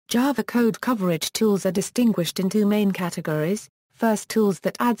Java code coverage tools are distinguished in two main categories. First, tools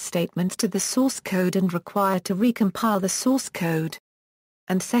that add statements to the source code and require to recompile the source code.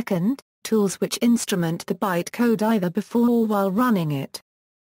 And second, tools which instrument the byte code either before or while running it.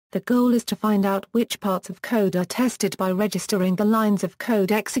 The goal is to find out which parts of code are tested by registering the lines of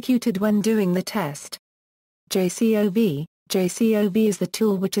code executed when doing the test. JCOV JCOV is the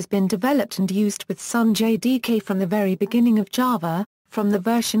tool which has been developed and used with Sun JDK from the very beginning of Java, from the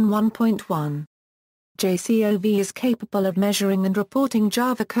version 1.1. JCOV is capable of measuring and reporting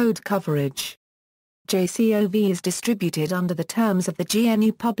Java code coverage. JCOV is distributed under the terms of the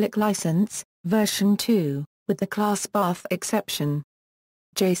GNU Public License, version 2, with the class path exception.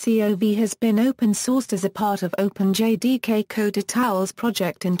 JCOV has been open-sourced as a part of OpenJDK Code Tools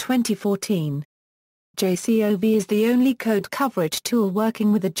project in 2014. JCOV is the only code coverage tool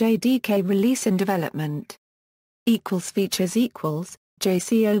working with a JDK release in development. Features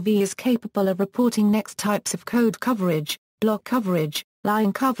JCOV is capable of reporting next types of code coverage: block coverage,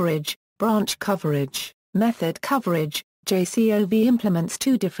 line coverage, branch coverage, method coverage. JCOV implements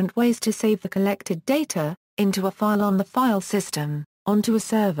two different ways to save the collected data, into a file on the file system, onto a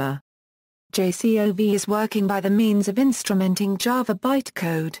server. JCOV is working by the means of instrumenting Java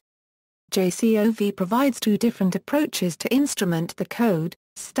bytecode. JCOV provides two different approaches to instrument the code: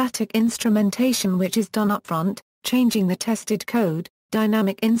 static instrumentation, which is done upfront, changing the tested code;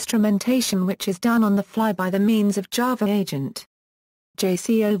 dynamic instrumentation, which is done on the fly by the means of Java Agent.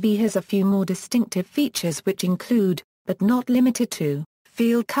 JCOV has a few more distinctive features which include, but not limited to,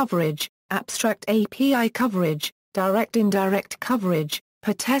 field coverage, abstract API coverage, direct-indirect coverage,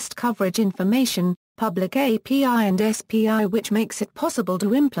 per-test coverage information, public API and SPI, which makes it possible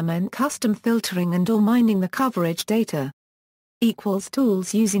to implement custom filtering and/or mining the coverage data.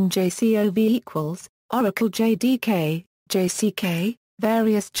 Tools using JCOV Oracle JDK, JCK,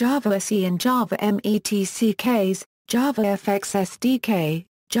 various Java SE and Java METCKs, JavaFX SDK,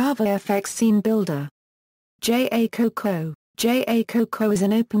 JavaFX Scene Builder. JACoco JACoco is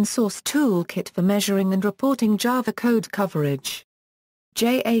an open-source toolkit for measuring and reporting Java code coverage.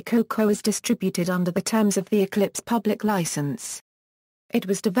 JACoco is distributed under the terms of the Eclipse public license. It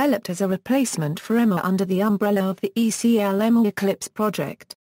was developed as a replacement for Emma under the umbrella of the ECL Eclipse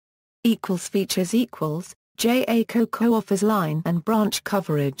project. Features JACoco offers line and branch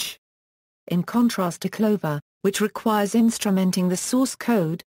coverage. In contrast to Clover, which requires instrumenting the source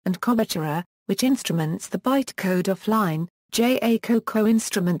code, and Covertura, which instruments the bytecode offline, JACoco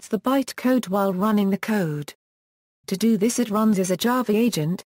instruments the bytecode while running the code. To do this, it runs as a Java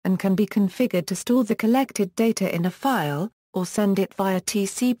agent, and can be configured to store the collected data in a file, or send it via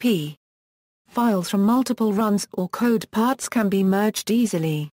TCP. Files from multiple runs or code parts can be merged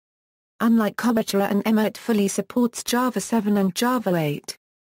easily. Unlike Covertura and Emma, it fully supports Java 7 and Java 8.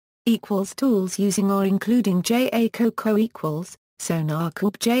 Tools using or including JACoco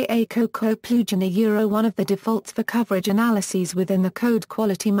SonarCube JACoco plugin one of the defaults for coverage analyses within the code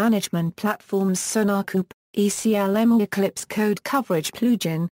quality management platforms. SonarCube, ECL Eclipse code coverage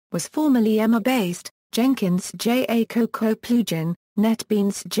plugin, was formerly Emma-based. Jenkins JACoco plugin,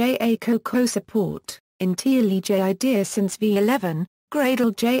 NetBeans JACoco support, IntelliJ IDEA since v11,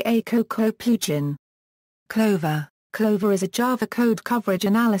 Gradle JACoco plugin. Clover is a Java code coverage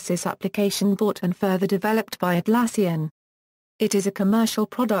analysis application bought and further developed by Atlassian. It is a commercial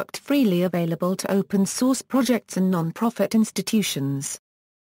product freely available to open-source projects and non-profit institutions.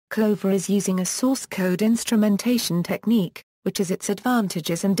 Clover is using a source code instrumentation technique, which has its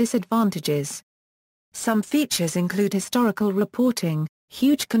advantages and disadvantages. Some features include historical reporting,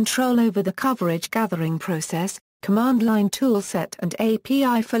 huge control over the coverage gathering process, command line toolset and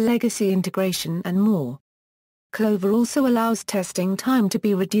API for legacy integration, and more. Clover also allows testing time to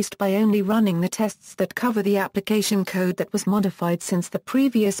be reduced by only running the tests that cover the application code that was modified since the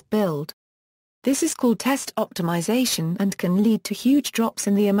previous build. This is called test optimization and can lead to huge drops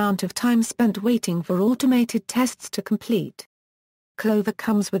in the amount of time spent waiting for automated tests to complete. Clover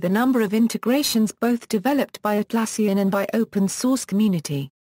comes with a number of integrations both developed by Atlassian and by open source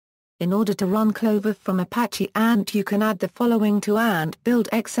community. In order to run Clover from Apache Ant, you can add the following to Ant build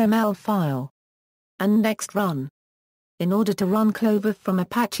XML file. And next run. In order to run Clover from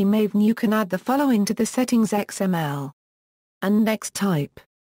Apache Maven, you can add the following to the settings XML. And next type.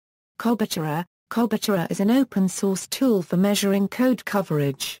 Covertura is an open-source tool for measuring code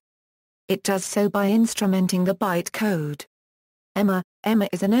coverage. It does so by instrumenting the bytecode. Emma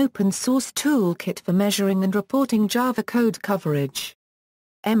is an open-source toolkit for measuring and reporting Java code coverage.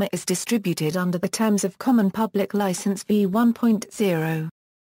 Emma is distributed under the terms of Common Public License v1.0.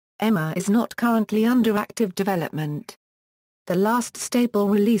 Emma is not currently under active development. The last stable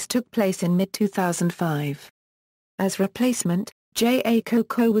release took place in mid-2005. As replacement,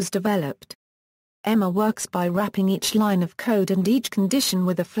 JA-Coco was developed. Emma works by wrapping each line of code and each condition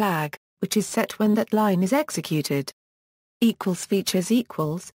with a flag, which is set when that line is executed. Features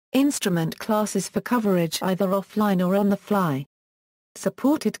instrument classes for coverage either offline or on the fly.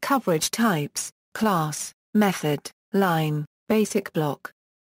 Supported coverage types, class, method, line, basic block.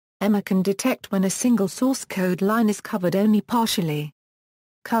 Emma can detect when a single source code line is covered only partially.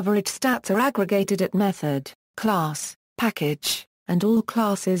 Coverage stats are aggregated at method, class, package, and all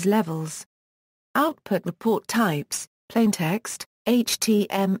classes levels. Output report types, plaintext,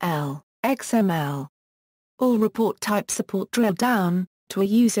 HTML, XML. All report types support drill down to a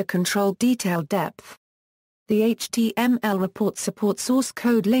user-controlled detail depth. The HTML report supports source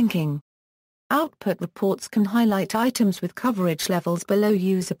code linking. Output reports can highlight items with coverage levels below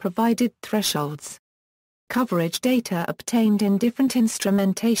user-provided thresholds. Coverage data obtained in different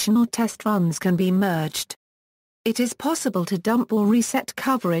instrumentation or test runs can be merged. It is possible to dump or reset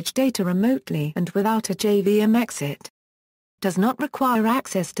coverage data remotely and without a JVM exit. Does not require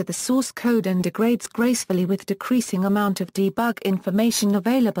access to the source code and degrades gracefully with decreasing amount of debug information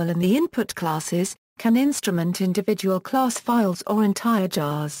available in the input classes, can instrument individual class files or entire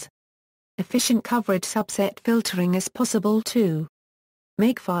jars. Efficient coverage subset filtering is possible too.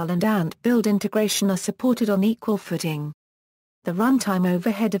 Makefile and Ant build integration are supported on equal footing. The runtime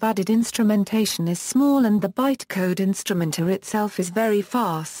overhead of added instrumentation is small and the bytecode instrumenter itself is very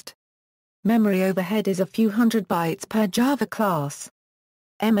fast. Memory overhead is a few hundred bytes per Java class.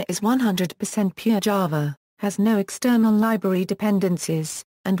 Emma is 100% pure Java, has no external library dependencies,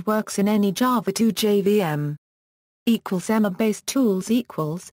 and works in any Java 2 JVM. Emma-based tools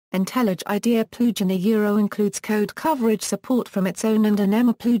IntelliJ IDEA plugin includes code coverage support from its own and an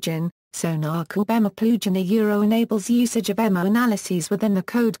Emma plugin. SonarCube Emma plugin enables usage of Emma analyses within the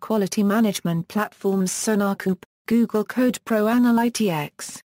code quality management platforms SonarCube, Google Code Pro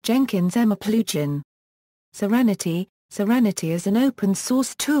Analytics, Jenkins Emma plugin. Serenity is an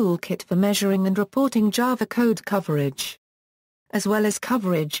open-source toolkit for measuring and reporting Java code coverage. As well as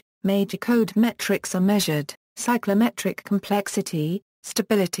coverage, major code metrics are measured: cyclometric complexity,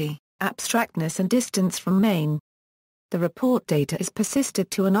 stability, abstractness and distance from main. The report data is persisted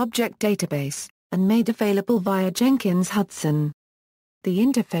to an object database, and made available via Jenkins Hudson. The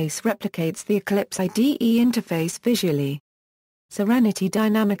interface replicates the Eclipse IDE interface visually. Serenity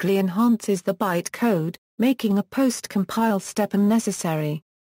dynamically enhances the byte code, making a post-compile step unnecessary.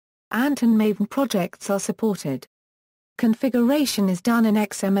 Ant and Maven projects are supported. Configuration is done in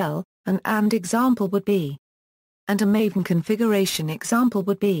XML, an Ant example would be. And a Maven configuration example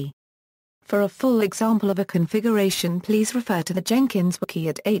would be. For a full example of a configuration, please refer to the Jenkins wiki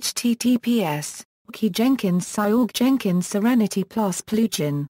at https://wiki-jenkins.org. Jenkins Serenity Plus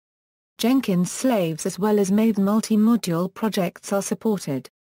plugin. Jenkins slaves as well as Maven multi-module projects are supported.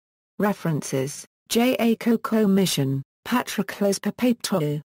 References: JA-Coco Mission, Patroclus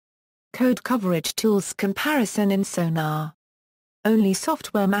Papapto. Code coverage tools comparison in Sonar. Only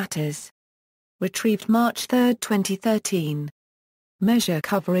software matters. Retrieved March 3, 2013. Measure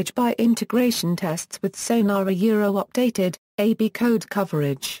coverage by integration tests with Sonar updated, AB code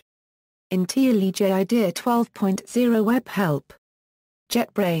coverage. IntelliJ IDEA 12.0 Web Help.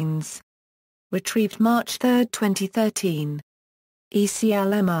 JetBrains. Retrieved March 3, 2013.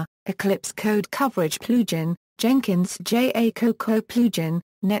 ECL Emma, Eclipse Code Coverage Plugin, Jenkins JA-Coco Plugin,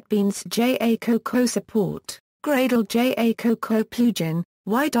 NetBeans JA-Coco Support, Gradle JA-Coco Plugin.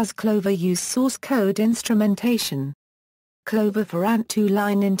 Why does Clover use source code instrumentation? Clover for Ant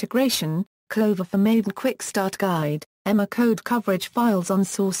 2-line integration, Clover for Maven Quick Start Guide, Emma code coverage files on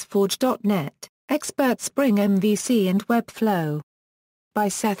SourceForge.net, Expert Spring MVC and Webflow. By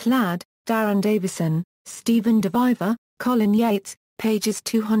Seth Ladd, Darren Davison, Stephen DeViver, Colin Yates, pages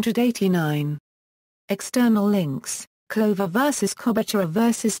 289. External links: Clover vs Kobachara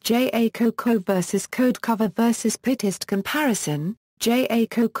vs JA-Coco vs Code Cover vs Pitest comparison,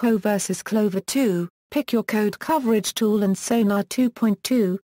 JA-Coco vs Clover 2, pick your code coverage tool, and Sonar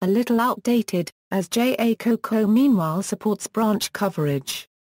 2.2, a little outdated, as JA-Coco meanwhile supports branch coverage.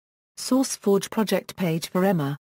 SourceForge project page for Emma.